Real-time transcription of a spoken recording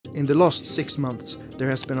In the last 6 months, there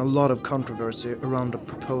has been a lot of controversy around the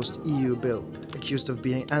proposed EU bill, accused of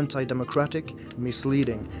being anti-democratic,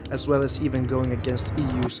 misleading, as well as even going against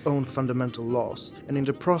EU's own fundamental laws, and in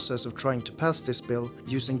the process of trying to pass this bill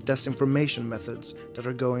using disinformation methods that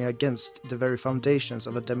are going against the very foundations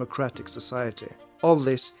of a democratic society. All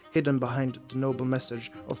this hidden behind the noble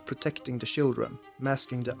message of protecting the children,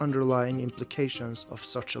 masking the underlying implications of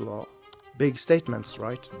such a law. Big statements,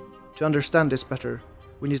 right? To understand this better,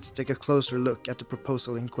 we need to take a closer look at the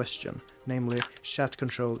proposal in question, namely Chat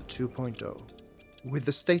Control 2.0. With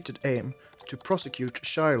the stated aim to prosecute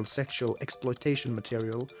child sexual exploitation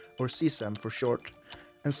material, or CSAM for short,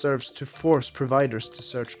 and serves to force providers to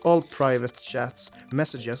search all private chats,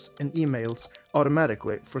 messages, and emails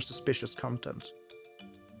automatically for suspicious content.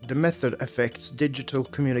 The method affects digital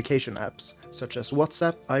communication apps such as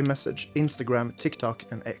WhatsApp, iMessage, Instagram, TikTok,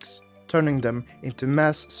 and X, turning them into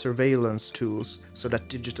mass surveillance tools so that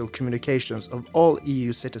digital communications of all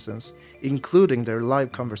EU citizens, including their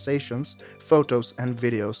live conversations, photos and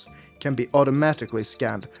videos, can be automatically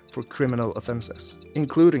scanned for criminal offences,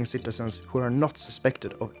 including citizens who are not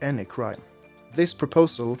suspected of any crime. This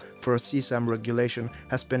proposal for a CSAM regulation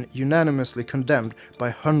has been unanimously condemned by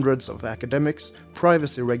hundreds of academics,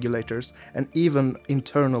 privacy regulators, and even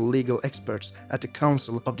internal legal experts at the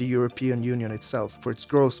Council of the European Union itself for its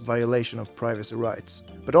gross violation of privacy rights,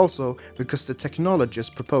 but also because the technologies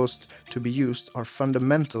proposed to be used are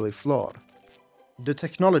fundamentally flawed. The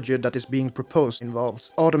technology that is being proposed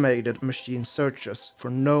involves automated machine searches for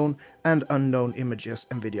known and unknown images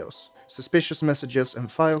and videos, suspicious messages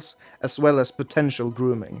and files, as well as potential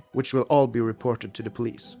grooming, which will all be reported to the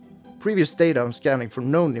police. Previous data on scanning for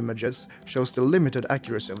known images shows the limited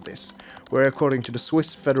accuracy of this, where according to the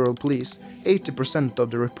Swiss Federal Police, 80%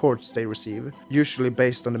 of the reports they receive, usually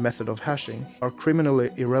based on the method of hashing, are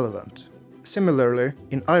criminally irrelevant. Similarly,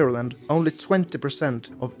 in Ireland, only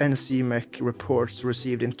 20% of NCMEC reports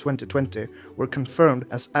received in 2020 were confirmed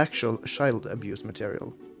as actual child abuse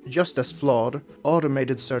material. Just as flawed,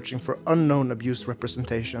 automated searching for unknown abuse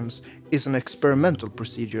representations is an experimental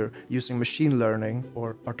procedure using machine learning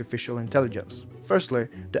or artificial intelligence. Firstly,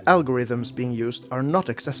 the algorithms being used are not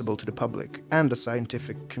accessible to the public and the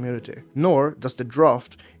scientific community, nor does the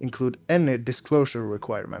draft include any disclosure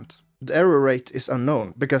requirement. The error rate is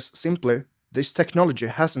unknown because simply this technology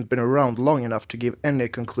hasn't been around long enough to give any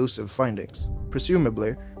conclusive findings.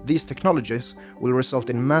 Presumably, these technologies will result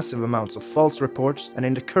in massive amounts of false reports, and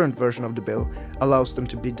in the current version of the bill allows them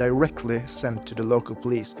to be directly sent to the local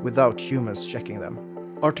police without humans checking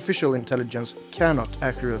them. Artificial intelligence cannot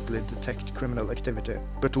accurately detect criminal activity,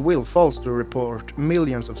 but will falsely report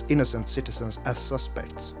millions of innocent citizens as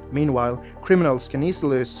suspects. Meanwhile, criminals can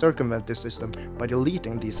easily circumvent this system by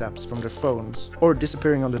deleting these apps from their phones or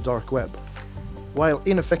disappearing on the dark web. While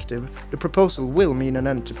ineffective, the proposal will mean an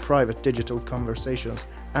end to private digital conversations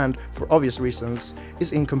and, for obvious reasons,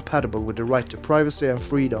 is incompatible with the right to privacy and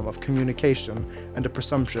freedom of communication and the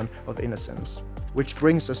presumption of innocence. Which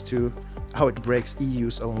brings us to how it breaks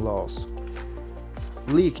EU's own laws.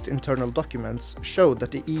 Leaked internal documents showed that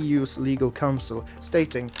the EU's legal counsel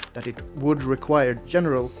stating that it would require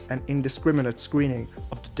general and indiscriminate screening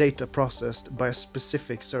of the data processed by a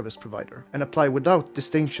specific service provider and apply without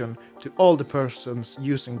distinction to all the persons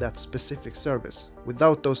using that specific service,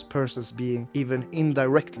 without those persons being even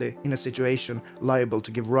indirectly in a situation liable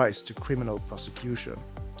to give rise to criminal prosecution.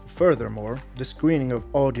 Furthermore, the screening of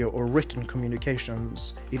audio or written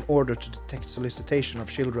communications in order to detect solicitation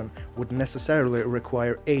of children would necessarily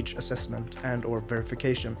require age assessment and/or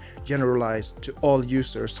verification generalized to all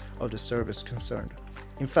users of the service concerned.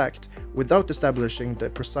 In fact, without establishing the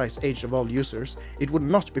precise age of all users, it would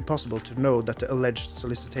not be possible to know that the alleged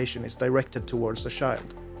solicitation is directed towards a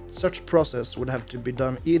child. Such process would have to be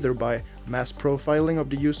done either by mass profiling of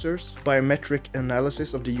the users, biometric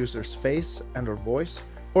analysis of the user's face and/or voice,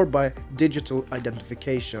 or by digital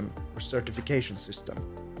identification or certification system.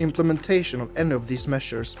 Implementation of any of these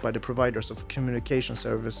measures by the providers of communication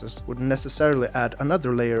services would necessarily add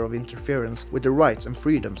another layer of interference with the rights and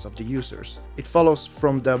freedoms of the users. It follows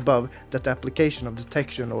from the above that the application of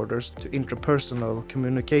detection orders to intrapersonal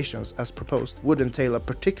communications as proposed would entail a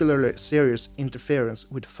particularly serious interference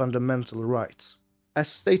with fundamental rights. As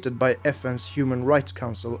stated by FN's Human Rights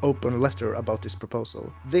Council open letter about this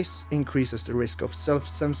proposal, this increases the risk of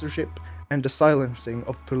self-censorship and the silencing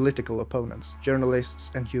of political opponents,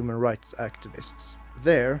 journalists and human rights activists.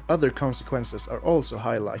 There, other consequences are also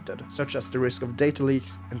highlighted, such as the risk of data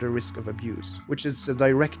leaks and the risk of abuse, which is a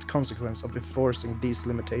direct consequence of enforcing these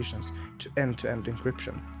limitations to end-to-end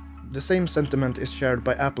encryption. The same sentiment is shared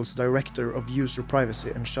by Apple's Director of User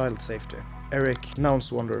Privacy and Child Safety. Eric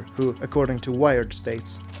Nounswander, who, according to Wired,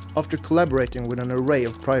 states, after collaborating with an array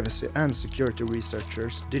of privacy and security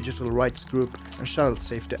researchers, digital rights group, and child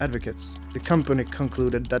safety advocates, the company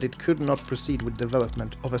concluded that it could not proceed with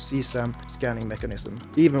development of a CSAM scanning mechanism,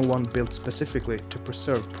 even one built specifically to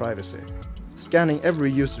preserve privacy. Scanning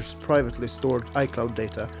every user's privately stored iCloud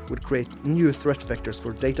data would create new threat vectors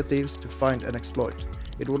for data thieves to find and exploit.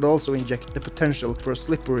 It would also inject the potential for a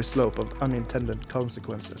slippery slope of unintended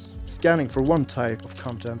consequences. Scanning for one type of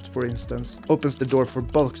content, for instance, opens the door for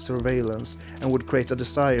bulk surveillance and would create a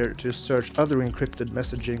desire to search other encrypted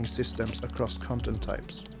messaging systems across content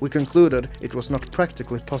types. We concluded it was not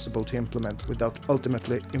practically possible to implement without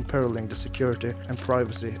ultimately imperiling the security and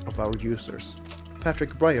privacy of our users.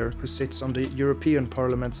 Patrick Breyer, who sits on the European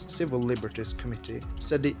Parliament's Civil Liberties Committee,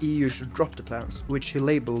 said the EU should drop the plans, which he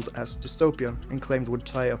labelled as dystopian and claimed would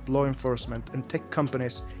tie up law enforcement and tech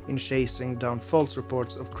companies in chasing down false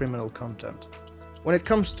reports of criminal content. When it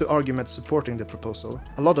comes to arguments supporting the proposal,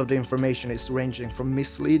 a lot of the information is ranging from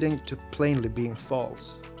misleading to plainly being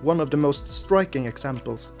false. One of the most striking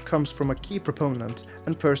examples comes from a key proponent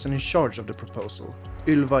and person in charge of the proposal,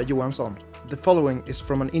 Ylva Johansson. The following is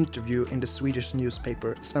from an interview in the Swedish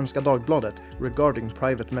newspaper Svenska Dagbladet regarding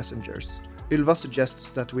private messengers. Ylva suggests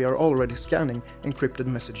that we are already scanning encrypted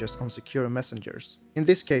messages on secure messengers, in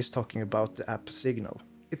this case talking about the app Signal.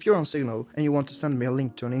 If you're on Signal and you want to send me a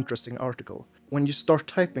link to an interesting article, when you start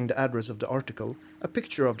typing the address of the article, a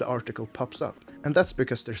picture of the article pops up, and that's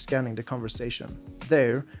because they're scanning the conversation.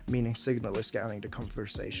 They're, meaning Signal is scanning the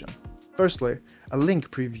conversation. Firstly, a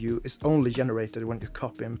link preview is only generated when you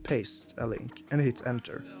copy and paste a link and hit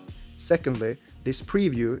enter. Secondly, this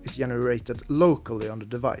preview is generated locally on the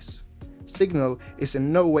device. Signal is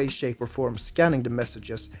in no way, shape or form scanning the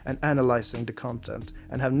messages and analyzing the content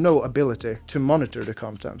and have no ability to monitor the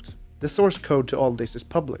content. The source code to all this is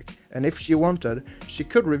public, and if she wanted, she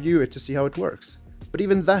could review it to see how it works. But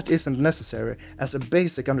even that isn't necessary, as a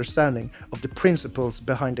basic understanding of the principles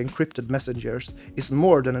behind encrypted messengers is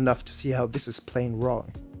more than enough to see how this is plain wrong.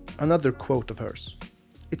 Another quote of hers.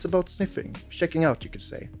 It's about sniffing, checking out, you could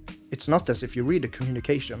say. It's not as if you read a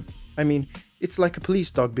communication. I mean, it's like a police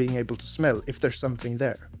dog being able to smell if there's something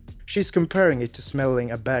there. She's comparing it to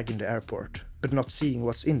smelling a bag in the airport, but not seeing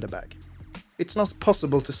what's in the bag. It's not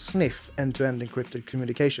possible to sniff end-to-end encrypted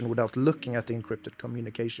communication without looking at the encrypted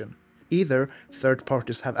communication. Either third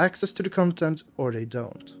parties have access to the content or they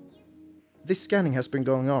don't. This scanning has been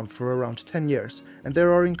going on for around 10 years, and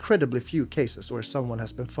there are incredibly few cases where someone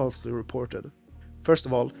has been falsely reported. First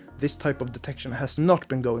of all, this type of detection has not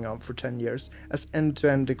been going on for 10 years, as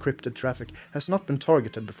end-to-end encrypted traffic has not been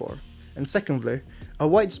targeted before. And secondly, a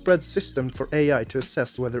widespread system for AI to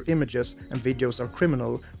assess whether images and videos are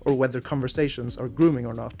criminal or whether conversations are grooming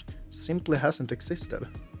or not simply hasn't existed.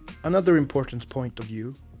 Another important point of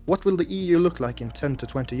view. What will the EU look like in 10 to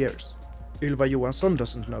 20 years? Ylva Johansson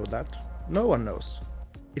doesn't know that. No one knows.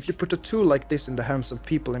 If you put a tool like this in the hands of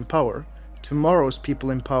people in power, tomorrow's people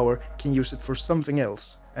in power can use it for something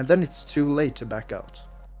else, and then it's too late to back out.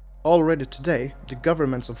 Already today, the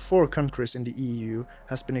governments of 4 countries in the EU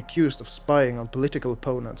has been accused of spying on political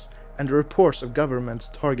opponents, and the reports of governments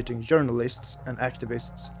targeting journalists and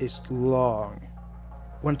activists is long.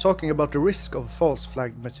 When talking about the risk of false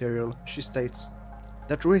flagged material, she states,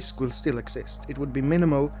 that risk will still exist. It would be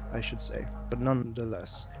minimal, I should say, but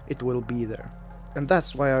nonetheless, it will be there. And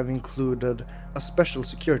that's why I've included a special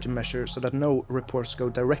security measure so that no reports go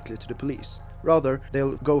directly to the police. Rather,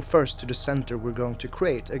 they'll go first to the center we're going to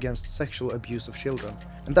create against sexual abuse of children.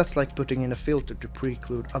 And that's like putting in a filter to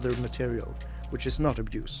preclude other material, which is not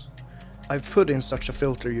abuse. I've put in such a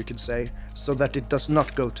filter, you could say, so that it does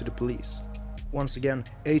not go to the police. Once again,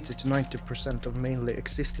 80 to 90% of mainly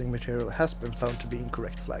existing material has been found to be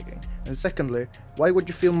incorrect flagging. And secondly, why would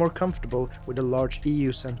you feel more comfortable with a large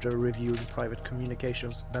EU center reviewing private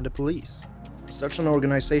communications than the police? Such an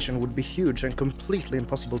organization would be huge and completely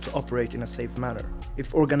impossible to operate in a safe manner.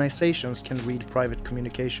 If organizations can read private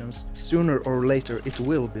communications, sooner or later it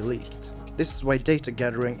will be leaked. This is why data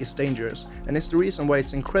gathering is dangerous, and is the reason why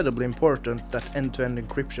it's incredibly important that end-to-end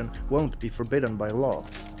encryption won't be forbidden by law.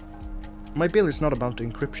 My bill is not about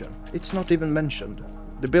encryption. It's not even mentioned.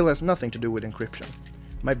 The bill has nothing to do with encryption.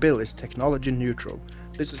 My bill is technology neutral.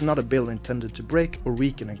 This is not a bill intended to break or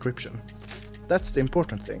weaken encryption. That's the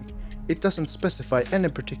important thing. It doesn't specify any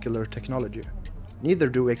particular technology. Neither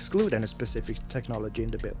do we exclude any specific technology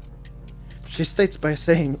in the bill. She states by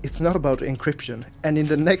saying it's not about encryption, and in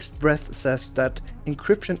the next breath says that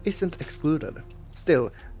encryption isn't excluded. Still,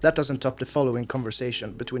 that doesn't top the following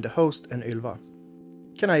conversation between the host and Ylva.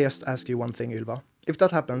 Can I just ask you one thing, Ylva? If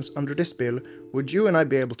that happens, under this bill, would you and I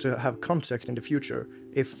be able to have contact in the future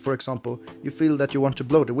if, for example, you feel that you want to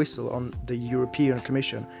blow the whistle on the European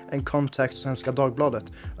Commission and contact Svenska Dagbladet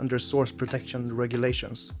under source protection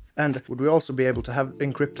regulations? And would we also be able to have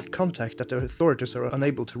encrypted contact that the authorities are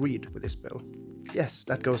unable to read with this bill? Yes,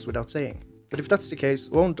 that goes without saying. But if that's the case,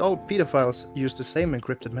 won't all pedophiles use the same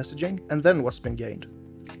encrypted messaging, and then what's been gained?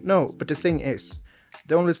 No, but the thing is,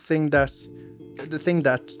 the thing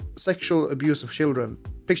that sexual abuse of children,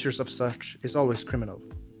 pictures of such, is always criminal.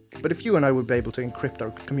 But if you and I would be able to encrypt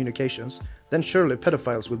our communications, then surely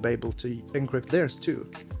pedophiles will be able to encrypt theirs too.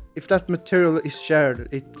 If that material is shared,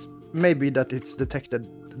 it may be that it's detected,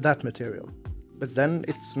 that material. But then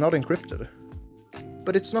it's not encrypted.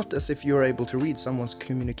 But it's not as if you're able to read someone's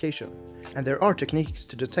communication, and there are techniques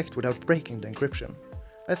to detect without breaking the encryption.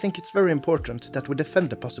 I think it's very important that we defend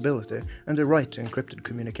the possibility and the right to encrypted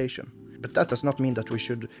communication. But that does not mean that we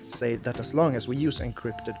should say that as long as we use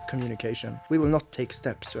encrypted communication, we will not take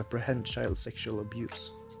steps to apprehend child sexual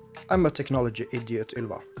abuse. I'm a technology idiot,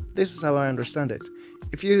 Ylva. This is how I understand it.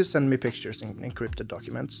 If you send me pictures in encrypted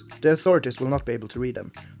documents, the authorities will not be able to read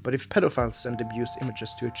them. But if pedophiles send abuse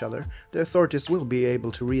images to each other, the authorities will be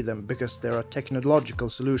able to read them because there are technological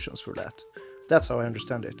solutions for that. That's how I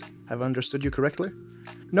understand it. Have I understood you correctly?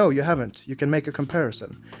 No, you haven't. You can make a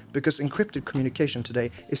comparison. Because encrypted communication today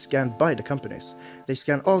is scanned by the companies. They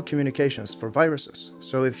scan all communications for viruses.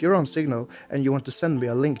 So if you're on Signal and you want to send me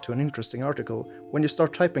a link to an interesting article, when you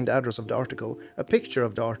start typing the address of the article, a picture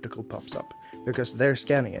of the article pops up, because they're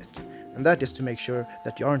scanning it. And that is to make sure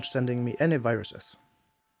that you aren't sending me any viruses.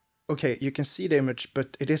 Okay, you can see the image,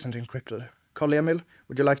 but it isn't encrypted. Karl-Emil,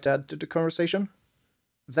 would you like to add to the conversation?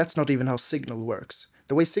 That's not even how Signal works.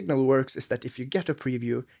 The way Signal works is that if you get a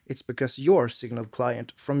preview, it's because your Signal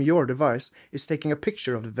client from your device is taking a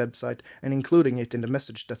picture of the website and including it in the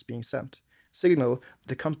message that's being sent. Signal,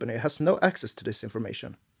 the company, has no access to this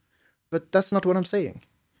information. But that's not what I'm saying.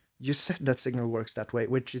 You said that Signal works that way,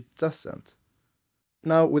 which it doesn't.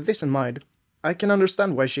 Now, with this in mind, I can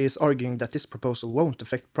understand why she is arguing that this proposal won't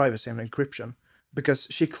affect privacy and encryption, because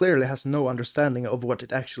she clearly has no understanding of what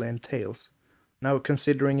it actually entails. Now,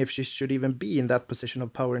 considering if she should even be in that position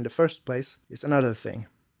of power in the first place is another thing.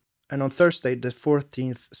 And on Thursday, the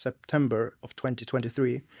 14th September of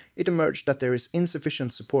 2023, it emerged that there is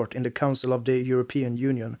insufficient support in the Council of the European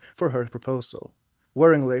Union for her proposal.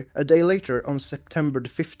 Worryingly, a day later, on September the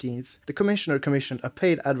 15th, the Commissioner commissioned a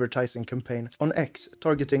paid advertising campaign on X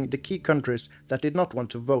targeting the key countries that did not want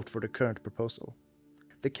to vote for the current proposal.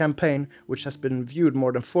 The campaign, which has been viewed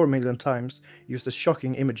more than 4 million times, uses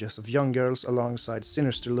shocking images of young girls alongside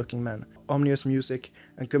sinister-looking men, ominous music,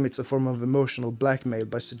 and commits a form of emotional blackmail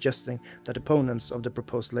by suggesting that opponents of the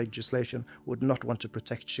proposed legislation would not want to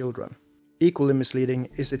protect children. Equally misleading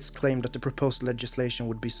is its claim that the proposed legislation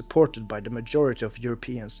would be supported by the majority of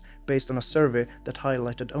Europeans, based on a survey that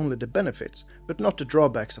highlighted only the benefits, but not the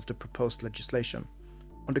drawbacks of the proposed legislation.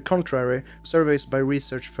 On the contrary, surveys by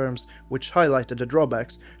research firms which highlighted the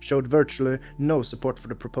drawbacks showed virtually no support for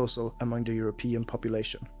the proposal among the European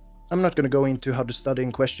population. I'm not going to go into how the study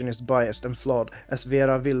in question is biased and flawed, as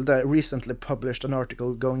Vera Wilde recently published an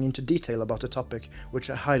article going into detail about the topic, which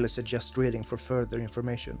I highly suggest reading for further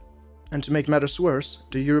information. And to make matters worse,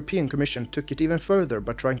 the European Commission took it even further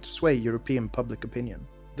by trying to sway European public opinion.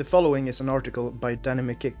 The following is an article by Danny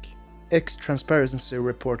McKick. Transparency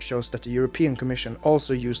report shows that the European Commission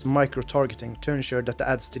also used micro-targeting to ensure that the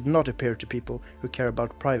ads did not appear to people who care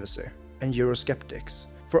about privacy, and Eurosceptics.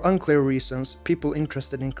 For unclear reasons, people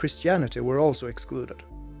interested in Christianity were also excluded.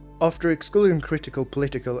 After excluding critical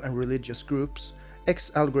political and religious groups,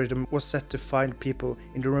 X algorithm was set to find people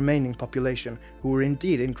in the remaining population who were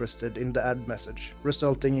indeed interested in the ad message,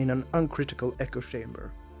 resulting in an uncritical echo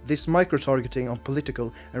chamber. This micro-targeting on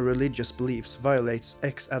political and religious beliefs violates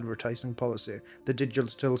X advertising policy, the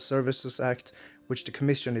Digital Services Act, which the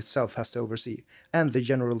Commission itself has to oversee, and the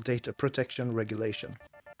General Data Protection Regulation.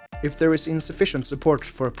 If there is insufficient support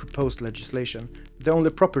for a proposed legislation, the only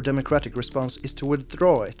proper democratic response is to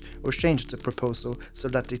withdraw it or change the proposal so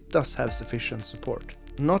that it does have sufficient support.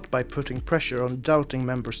 Not by putting pressure on doubting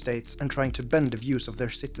member states and trying to bend the views of their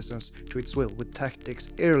citizens to its will with tactics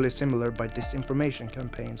eerily similar by disinformation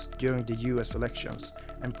campaigns during the US elections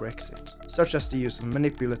and Brexit, such as the use of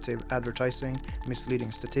manipulative advertising,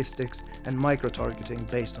 misleading statistics, and micro-targeting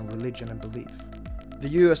based on religion and belief. The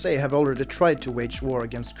USA have already tried to wage war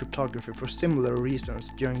against cryptography for similar reasons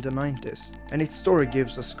during the 90s, and its story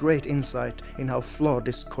gives us great insight in how flawed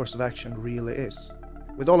this course of action really is.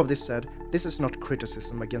 With all of this said, this is not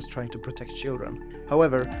criticism against trying to protect children.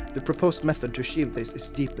 However, the proposed method to achieve this is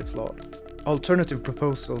deeply flawed. Alternative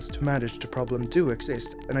proposals to manage the problem do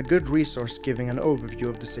exist, and a good resource giving an overview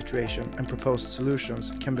of the situation and proposed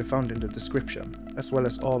solutions can be found in the description, as well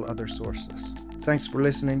as all other sources. Thanks for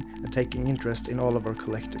listening and taking interest in all of our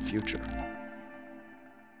collective future.